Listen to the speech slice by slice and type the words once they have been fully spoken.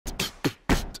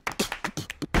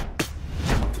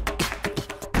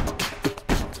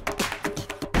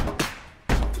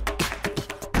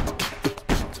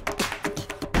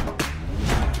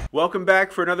Welcome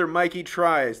back for another Mikey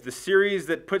Tries, the series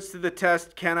that puts to the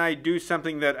test, can I do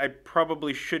something that I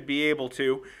probably should be able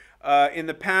to? In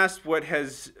the past, what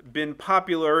has been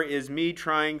popular is me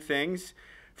trying things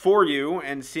for you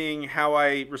and seeing how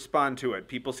I respond to it.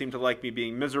 People seem to like me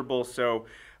being miserable, so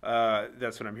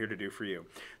that's what I'm here to do for you.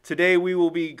 Today we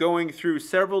will be going through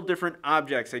several different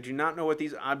objects. I do not know what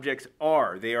these objects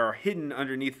are. They are hidden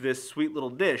underneath this sweet little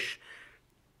dish.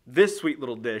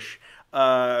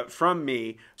 From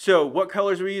me. So what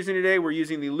colors are we using today? We're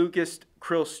using the Lucas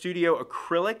Krill Studio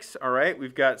acrylics. All right,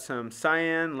 we've got some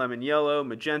cyan, lemon yellow,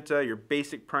 magenta, your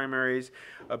basic primaries,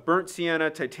 burnt sienna,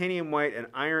 titanium white, and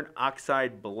iron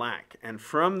oxide black. And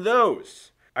from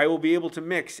those, I will be able to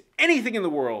mix anything in the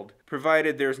world,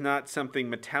 provided there's not something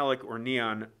metallic or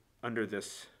neon under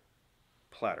this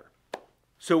platter.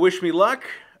 So wish me luck.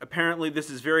 Apparently this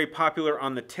is very popular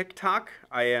on the TikTok.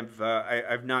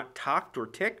 I've not talked or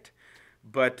ticked,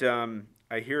 but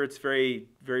I hear it's very,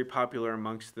 very popular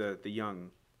amongst the young,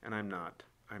 and I'm not.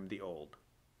 I'm the old.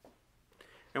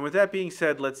 And with that being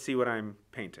said, let's see what I'm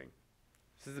painting.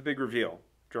 This is the big reveal.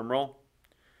 Drum roll.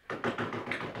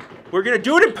 We're gonna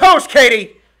do it in post,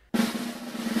 Katie!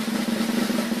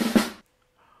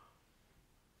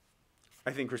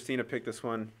 I think Christina picked this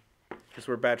one because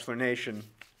we're Bachelor Nation.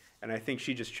 And I think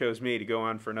she just chose me to go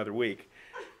on for another week.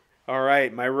 All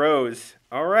right, my rose.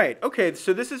 All right, okay,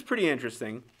 so this is pretty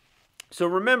interesting. So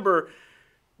remember,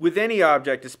 with any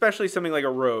object, especially something like a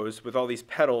rose with all these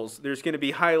petals, there's going to be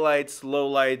highlights,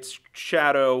 lowlights,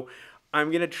 shadow.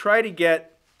 I'm going to try to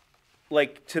get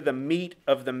like to the meat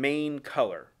of the main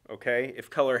color, okay? If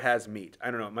color has meat.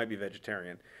 I don't know, it might be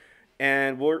vegetarian.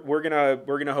 And we're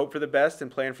gonna hope for the best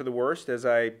and plan for the worst, as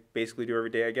I basically do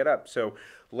every day I get up. So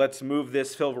let's move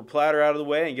this silver platter out of the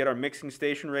way and get our mixing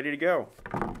station ready to go.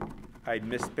 I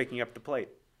missed picking up the plate.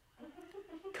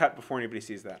 Cut before anybody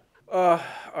sees that. All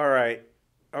right.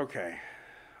 Okay.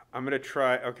 I'm gonna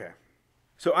try. Okay.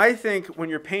 So I think when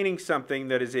you're painting something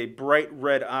that is a bright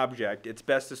red object, it's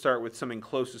best to start with something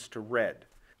closest to red.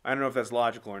 I don't know if that's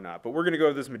logical or not, but we're gonna go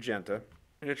with this magenta.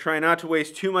 I'm going to try not to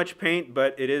waste too much paint,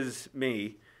 but it is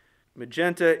me.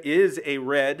 Magenta is a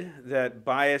red that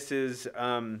biases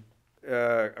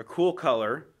a cool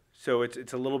color, so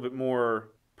it's a little bit more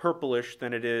purplish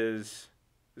than it is.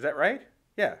 Is that right?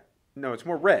 Yeah. No, it's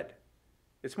more red.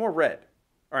 It's more red.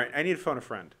 All right, I need to phone a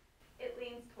friend. It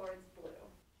leans towards blue.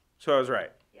 So I was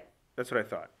right. Yes. That's what I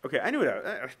thought. Okay, I know what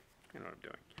I'm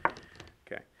doing.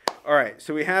 Okay. All right,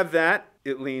 so we have that.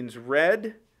 It leans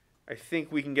red. I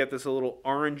think we can get this a little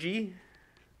orangey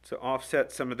to offset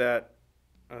some of that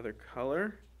other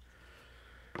color.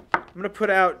 I'm going to put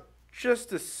out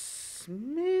just a smidge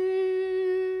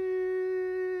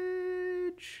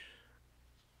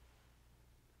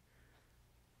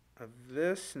of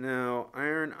this. Now,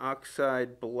 iron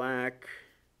oxide black.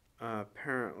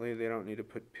 Apparently, they don't need to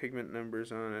put pigment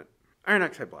numbers on it. Iron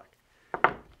oxide black.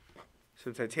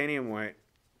 Some titanium white,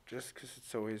 just because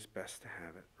it's always best to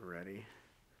have it ready.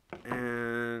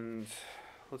 And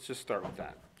let's just start with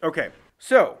that. Okay,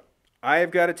 so I've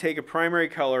got to take a primary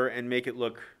color and make it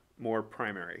look more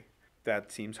primary.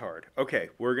 That seems hard. Okay,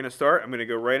 we're going to start. I'm going to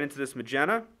go right into this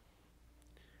magenta,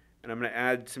 and I'm going to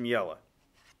add some yellow.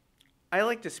 I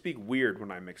like to speak weird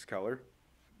when I mix color.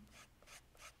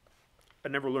 I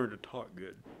never learned to talk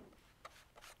good.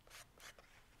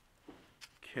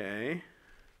 Okay.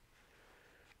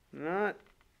 Not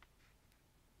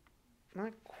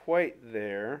quite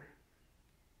there.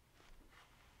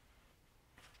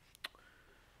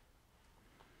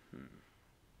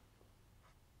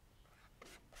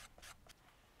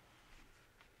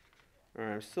 All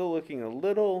right, I'm still looking a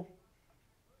little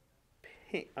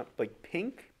pink, like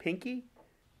pinky.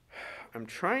 I'm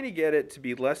trying to get it to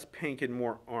be less pink and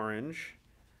more orange,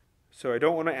 so I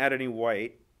don't want to add any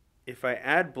white. If I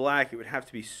add black, it would have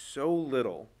to be so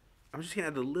little. I'm just gonna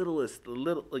add the littlest,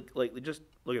 like just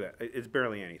look at that. It's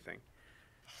barely anything.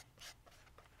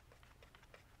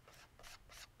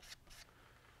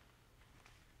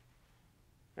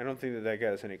 I don't think that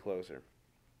got us any closer.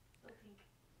 Still pink.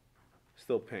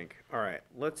 Still pink. All right,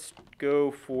 let's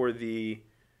go for the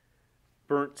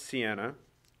burnt sienna.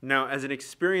 Now, as an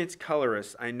experienced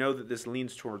colorist, I know that this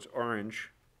leans towards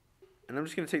orange, and I'm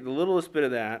just gonna take the littlest bit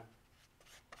of that.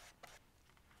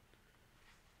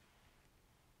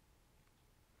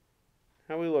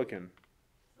 How are we looking?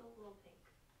 Still a little pink.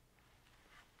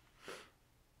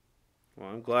 Well,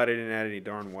 I'm glad I didn't add any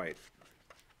darn white.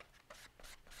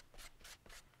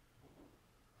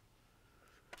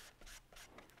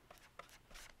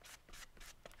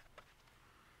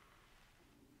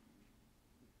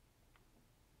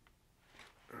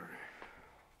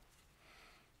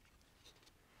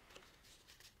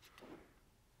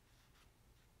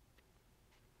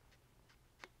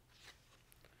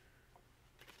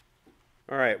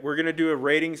 All right, we're going to do a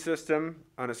rating system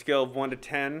on a scale of 1 to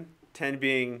 10. 10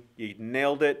 being you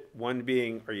nailed it, 1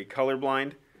 being are you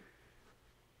colorblind?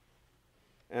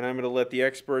 And I'm going to let the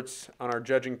experts on our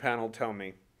judging panel tell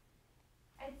me.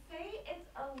 I'd say it's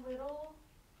a little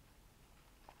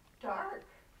dark,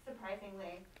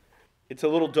 surprisingly. It's a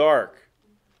little dark.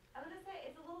 I'm going to say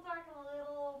it's a little dark and a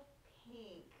little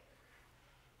pink.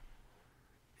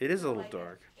 It is a little Like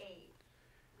dark. an 8.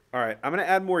 All right, I'm going to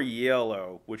add more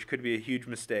yellow, which could be a huge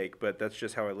mistake, but that's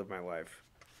just how I live my life.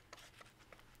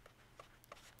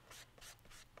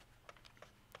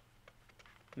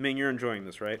 Ming, you're enjoying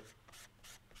this, right?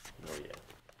 Oh yeah.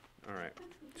 All right.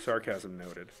 Sarcasm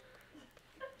noted.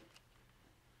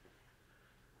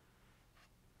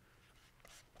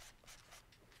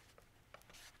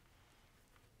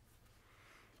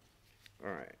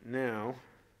 All right, now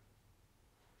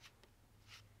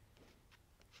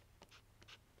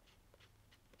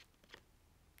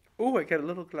oh, I got a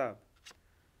little cloud.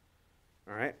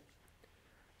 All right,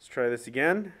 let's try this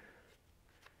again.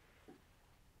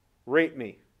 Rate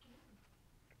me.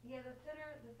 Yeah, the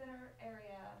thinner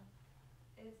area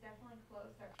is definitely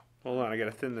closer. Hold on, I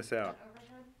gotta thin this out.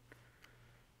 Overhead.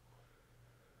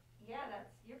 Yeah,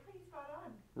 you're pretty spot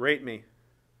on. Rate me.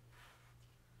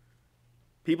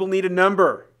 People need a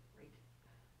number.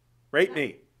 Rate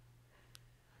me.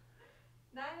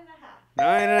 9.5.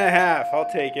 9.5.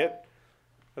 I'll take it.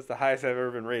 That's the highest I've ever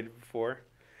been rated before.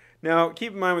 Now,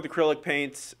 keep in mind with acrylic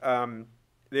paints,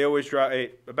 they always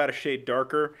dry about a shade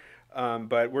darker,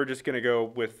 but we're just going to go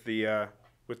with the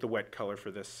wet color for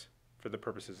this, for the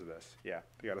purposes of this. Yeah,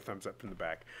 we got a thumbs up from the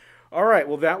back. All right,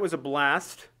 well, that was a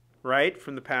blast, right,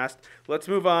 from the past. Let's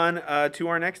move on to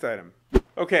our next item.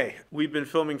 Okay, we've been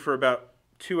filming for about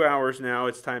 2 hours now.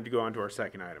 It's time to go on to our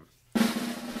second item.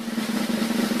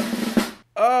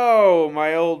 Oh,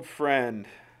 my old friend,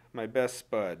 my best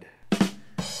spud,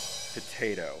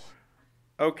 potato.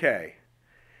 Okay,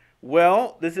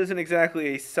 well, this isn't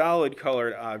exactly a solid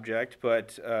colored object,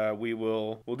 but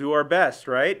we'll do our best,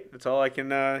 right? That's all I can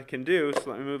do.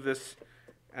 So let me move this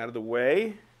out of the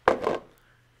way.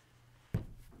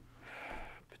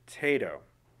 Potato.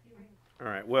 All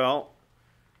right. Well,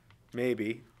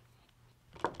 maybe,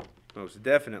 most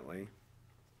definitely,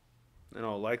 in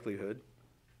all likelihood.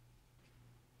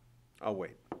 I'll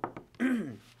wait.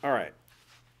 All right.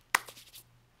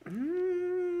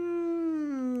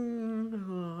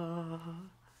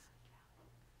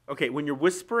 Okay, when you're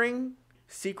whispering,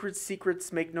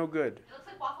 secrets make no good. It looks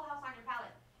like Waffle House on your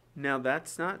palette. Now,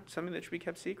 that's not something that should be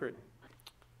kept secret.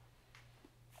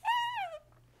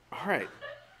 All right.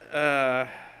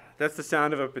 That's the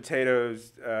sound of a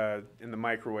potatoes in the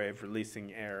microwave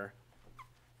releasing air.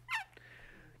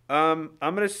 I'm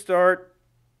going to start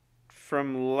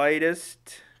from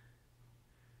lightest.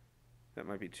 That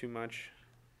might be too much.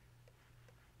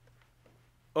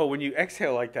 Oh, when you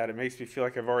exhale like that, it makes me feel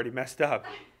like I've already messed up.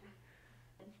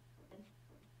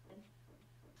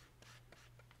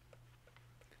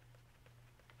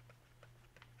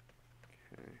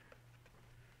 Okay.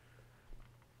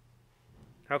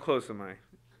 How close am I?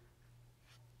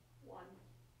 1.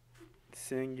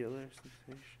 Singular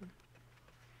sensation.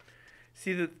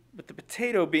 See, with the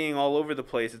potato being all over the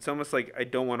place, it's almost like I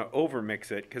don't want to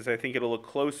overmix it because I think it'll look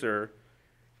closer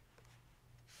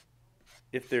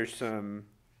if there's some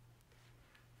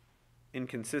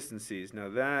inconsistencies. Now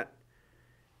that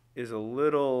is a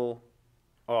little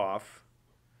off.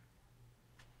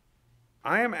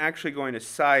 I am actually going to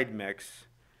side mix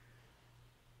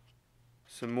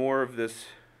some more of this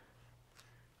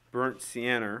burnt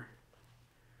sienna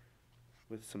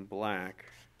with some black.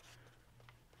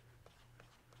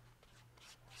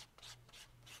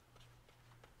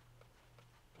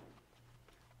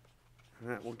 And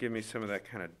that will give me some of that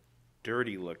kind of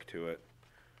dirty look to it.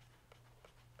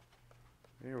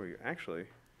 There we go. Actually,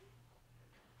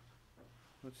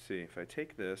 let's see. If I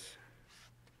take this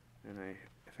and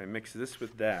if I mix this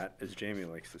with that, as Jamie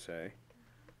likes to say,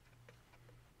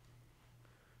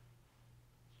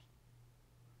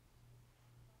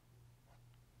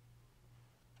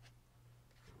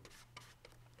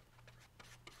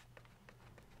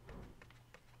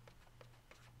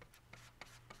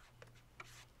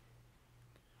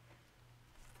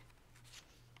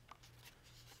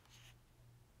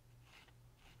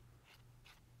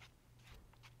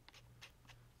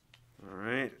 all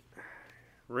right,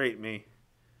 rate me.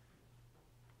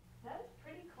 That is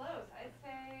pretty close. I'd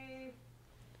say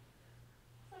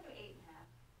it's like an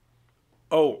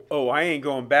 8.5. Oh, I ain't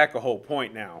going back a whole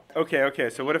point now. Okay,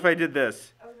 so what if I did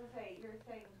this? I was going to say, you're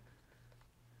saying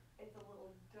it's a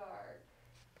little dark.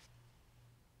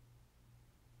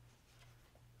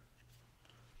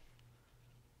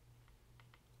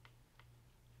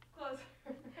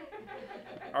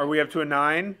 Are we up to a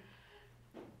 9?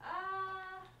 Uh,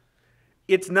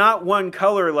 It's not one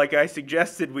color like I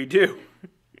suggested we do.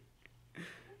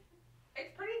 It's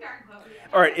pretty darn close.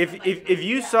 All right, if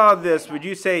you saw this, would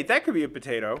you say that could be a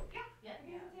potato? Yeah. yeah.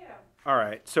 Potato. All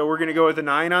right, so we're going to go with a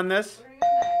 9 on this? We're gonna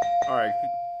go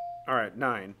with All right,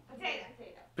 9. Potato.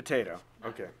 Potato,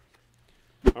 okay.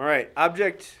 All right,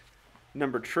 object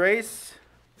number trace,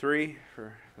 3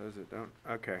 for those that don't.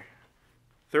 Okay.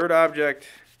 Third object,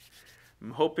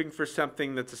 I'm hoping for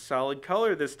something that's a solid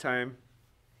color this time.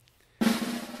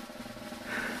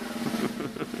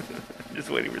 Just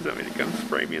waiting for somebody to come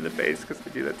spray me in the face because I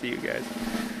do that to you guys.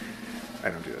 I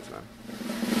don't do that to them.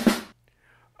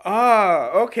 Ah,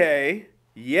 okay.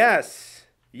 Yes.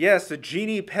 Yes, a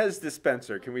Genie Pez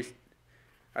dispenser. Can we...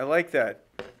 I like that.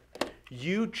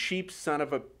 You cheap son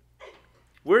of a...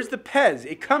 Where's the Pez?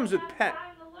 It comes with Pez.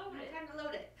 Time to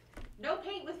load it. No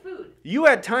paint with food. You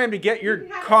had time to get your You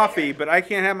can have it coffee, later. but I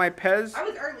can't have my Pez? I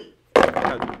was early.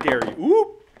 How dare you.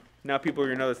 Oop! Now people are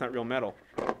going to know that's not real metal.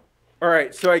 All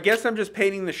right, so I guess I'm just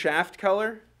painting the shaft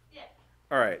color? Yeah.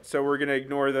 All right, so we're going to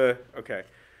ignore the... Okay.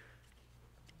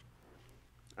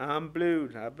 I'm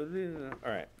blue. I believe.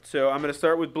 All right, so I'm going to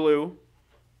start with blue.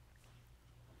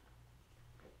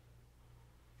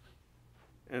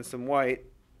 And some white.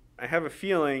 I have a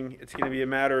feeling it's going to be a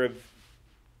matter of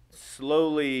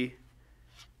slowly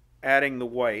adding the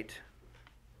white.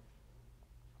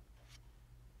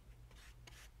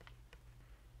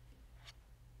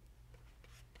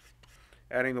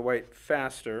 Adding the white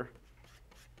faster.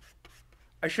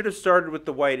 I should have started with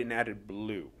the white and added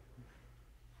blue.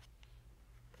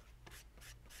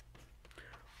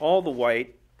 All the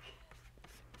white.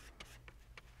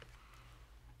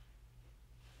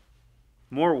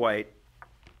 More white.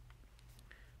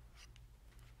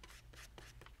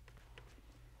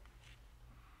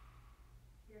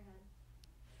 Your head.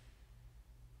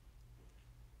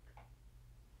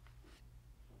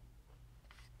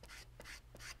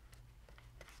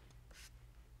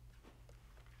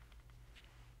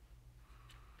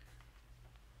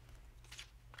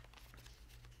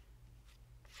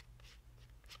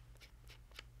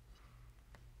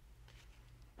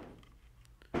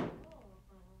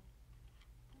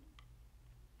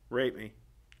 Rate me.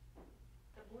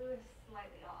 The blue is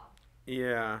slightly off.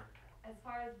 Yeah. As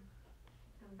far as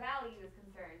the value is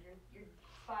concerned, you're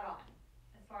spot on.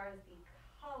 As far as the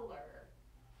color,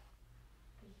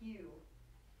 the hue,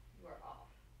 you are off.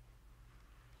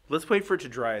 Let's wait for it to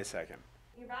dry a second.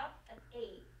 You're about an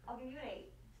 8. I'll give you an 8.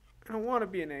 I don't want to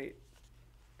be an 8.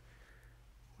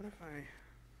 What if I...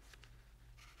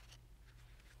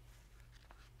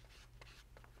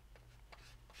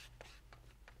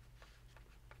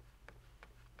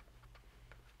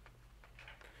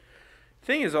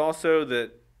 Thing is also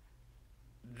that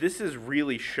this is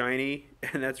really shiny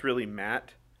and that's really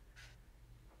matte.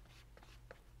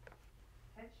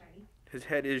 Head's shiny. His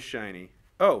head is shiny.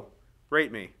 Oh,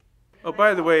 rate me. Oh,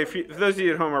 by the way, for those of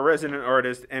you at home, our resident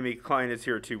artist, Emmy Klein, is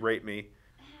here to rate me.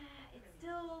 It's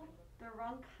still the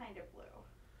wrong kind of blue.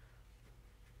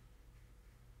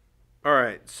 All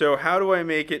right, so how do I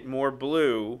make it more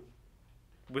blue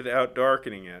without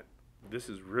darkening it? This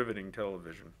is riveting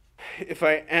television. If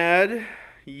I add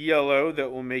yellow,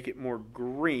 that will make it more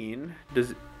green. Does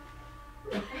it...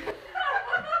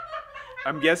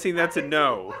 I'm guessing that's a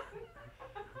no.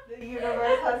 The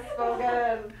universe has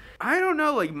spoken. I don't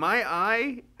know, like my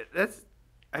eye, that's,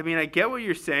 I mean, I get what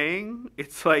you're saying.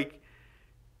 It's like,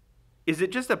 is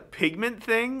it just a pigment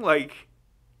thing? Like,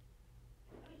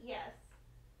 Yes.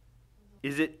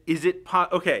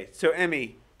 okay, so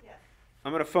Emmy, Yes.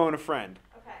 I'm going to phone a friend.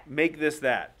 Okay. Make this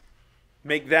that.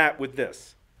 Make that with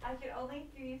this. I can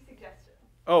only give you suggestions.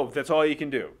 Oh, that's all you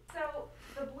can do. So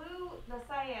the blue, the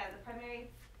cyan, the primary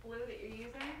blue that you're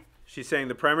using, She's saying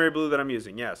the primary blue that I'm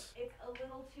using, yes. it's a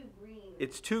little too green.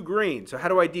 It's too green, so how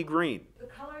do I degreen? The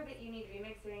color that you need to be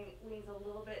mixing leans a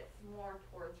little bit more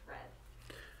towards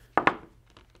red.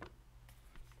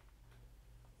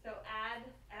 So add,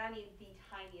 and I need the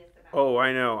tiniest amount. Oh,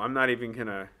 I know. I'm not even going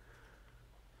to...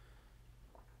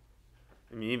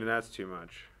 I mean, even that's too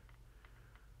much.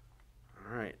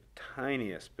 All right,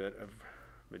 tiniest bit of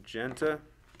magenta.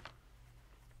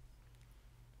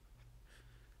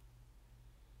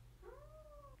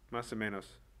 Más o menos.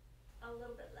 A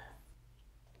little bit less.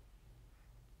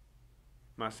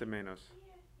 Más o menos.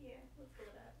 Yeah, let's go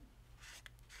with that.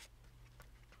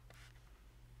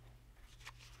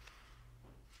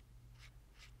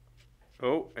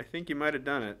 Oh, I think you might have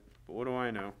done it, but what do I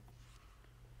know?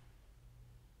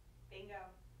 Bingo.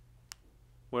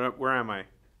 Where am I?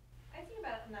 I see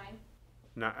about 9.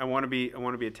 No, I want to be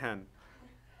a 10.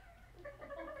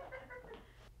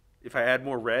 If I add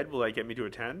more red, will that get me to a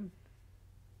 10?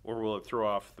 Or will it throw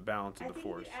off the balance of the I think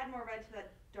fours? if you add more red to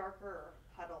that darker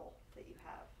puddle that you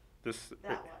have, This.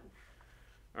 that one.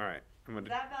 All right. I'm gonna.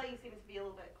 That value seems to be a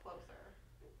little bit closer.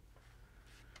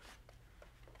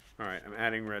 All right. I'm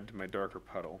adding red to my darker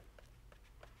puddle.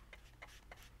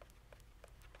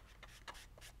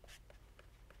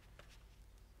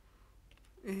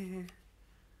 All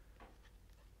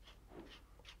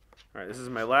right. This is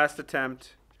my last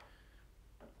attempt.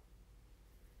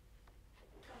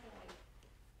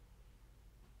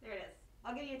 There it is.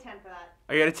 I'll give you a 10 for that.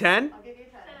 I got a 10? I'll give you a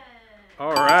 10.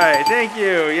 All right, thank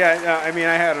you. Yeah, no, I mean,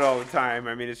 I had it all the time.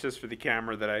 I mean, it's just for the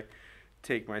camera that I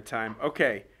take my time.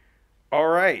 Okay, all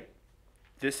right.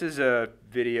 This is a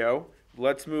video.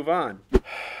 Let's move on.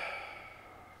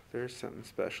 There's something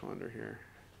special under here.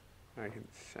 I can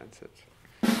sense it.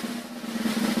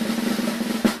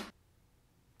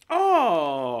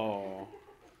 Oh!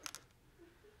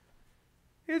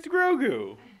 It's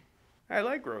Grogu. I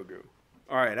like Grogu.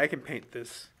 All right, I can paint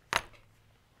this.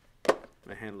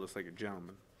 My hand looks like a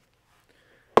gentleman.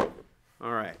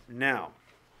 All right, now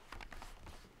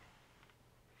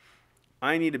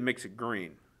I need to mix it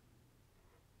green.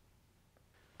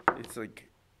 It's like,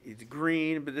 it's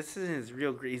green, but this isn't his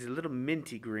real green. He's a little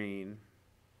minty green.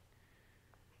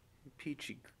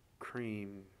 Peachy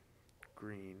cream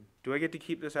green. Do I get to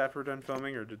keep this after we're done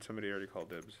filming, or did somebody already call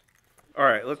dibs? All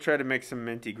right, let's try to make some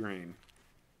minty green.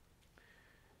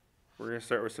 We're going to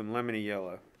start with some lemony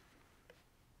yellow.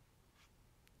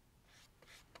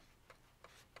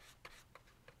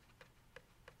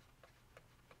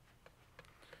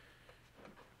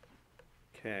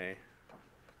 Okay.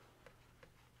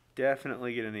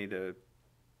 Definitely going to need to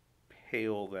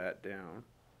pale that down.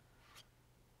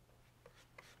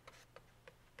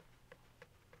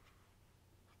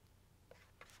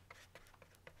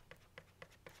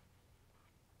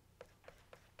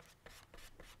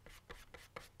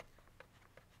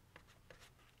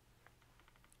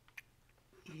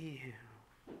 Ew. Thank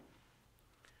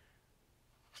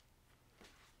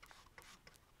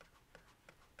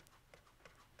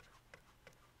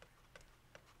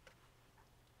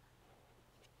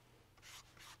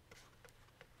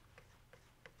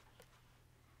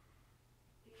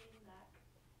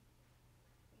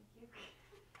you.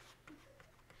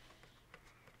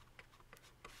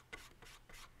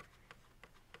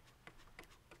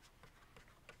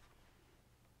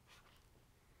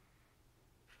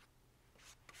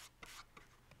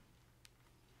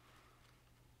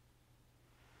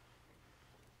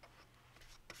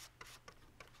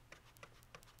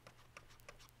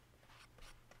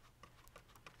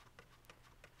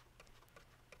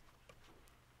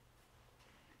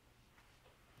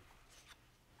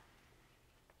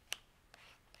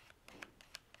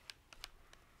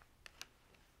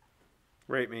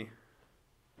 Rate me.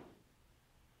 I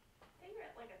think you're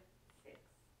at like a 6.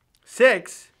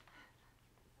 6?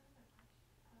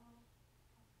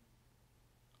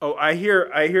 Oh, I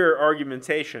hear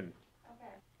argumentation.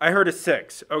 Okay. I heard a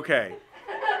 6. Okay.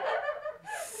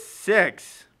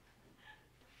 6.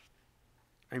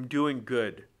 I'm doing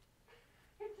good.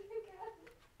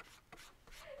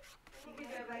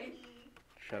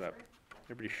 Shut up.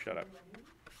 Everybody shut up.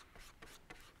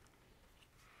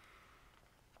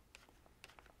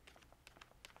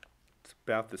 It's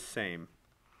about the same.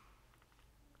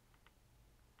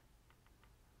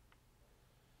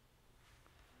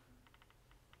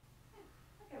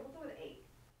 Okay, we'll go with 8.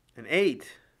 An 8. I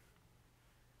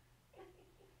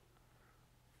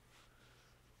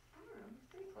don't know. It's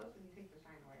pretty close when you take the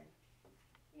shine away.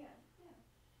 Yeah, yeah.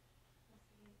 Let's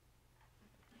see.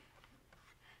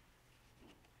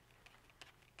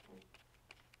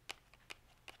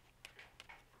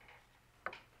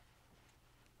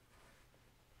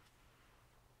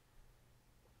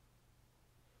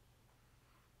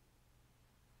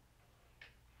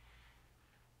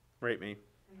 Rate me. I'm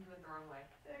doing it the wrong way.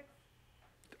 6.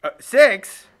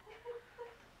 6?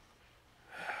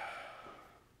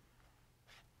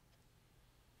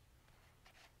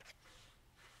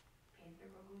 Paint the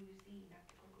Grogu you see, not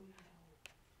the Grogu you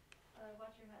know.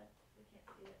 Watch your head. We can't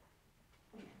see it.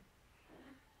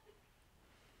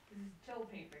 This is chill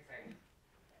paint mixing.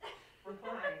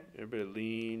 Recline. Everybody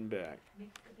lean back.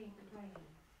 Mix the paint recline.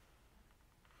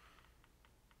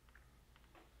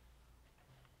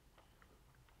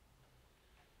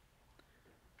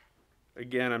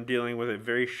 Again, I'm dealing with a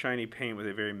very shiny paint with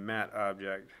a very matte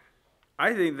object.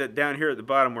 I think that down here at the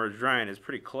bottom where it's drying is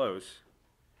pretty close.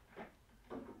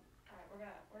 Alright,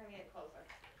 we're gonna get closer.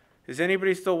 Is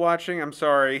anybody still watching? I'm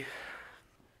sorry.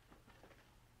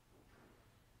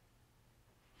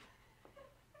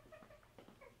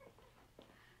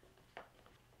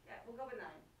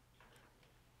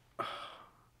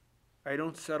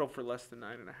 don't settle for less than 9.5.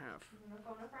 Is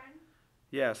Nocona friend?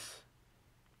 Yes.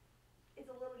 It's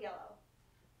a little yellow.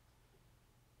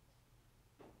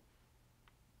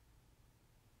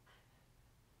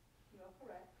 You are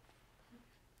correct.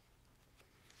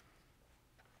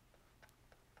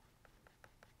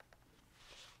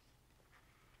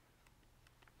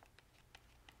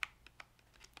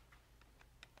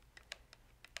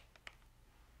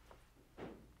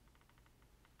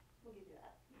 We'll give you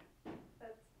that.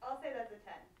 I'll say that's a 10.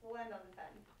 We'll end on the 10.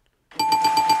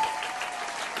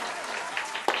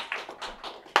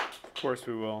 Of course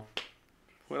we will.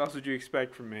 What else would you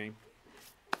expect from me?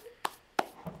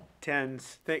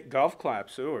 10s. Golf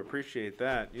claps. Oh, I appreciate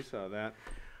that. You saw that.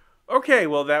 Okay,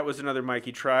 well, that was another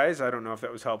Mikey Tries. I don't know if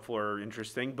that was helpful or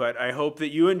interesting, but I hope that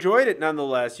you enjoyed it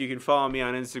nonetheless. You can follow me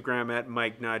on Instagram at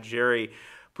Mike Not Jerry.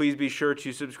 Please be sure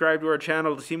to subscribe to our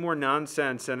channel to see more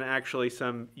nonsense and actually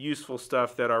some useful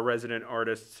stuff that our resident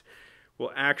artists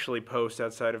will actually post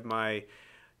outside of my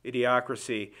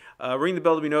idiocracy. Ring the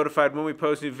bell to be notified when we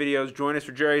post new videos. Join us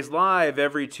for Jerry's Live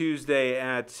every Tuesday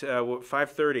at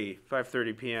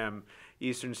 5:30 p.m.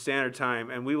 Eastern Standard Time.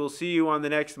 And we will see you on the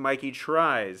next Mikey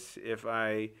Tries if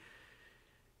I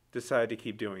decide to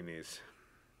keep doing these.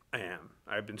 I am.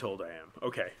 I've been told I am.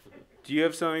 Okay. Do you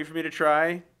have something for me to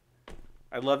try?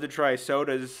 I'd love to try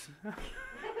sodas.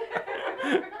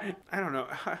 I don't know.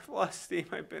 I've lost steam.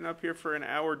 I've been up here for an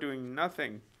hour doing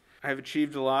nothing. I've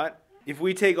achieved a lot. If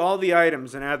we take all the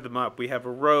items and add them up, we have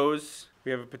a rose, we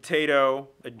have a potato,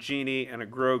 a genie, and a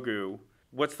Grogu.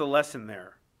 What's the lesson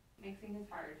there? Mixing is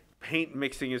hard. Paint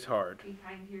mixing is hard. Be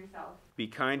kind to yourself. Be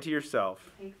kind to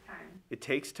yourself. It takes time. It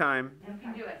takes time. You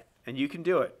can do it. And you can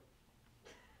do it.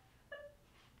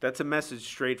 That's a message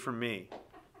straight from me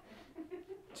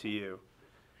to you.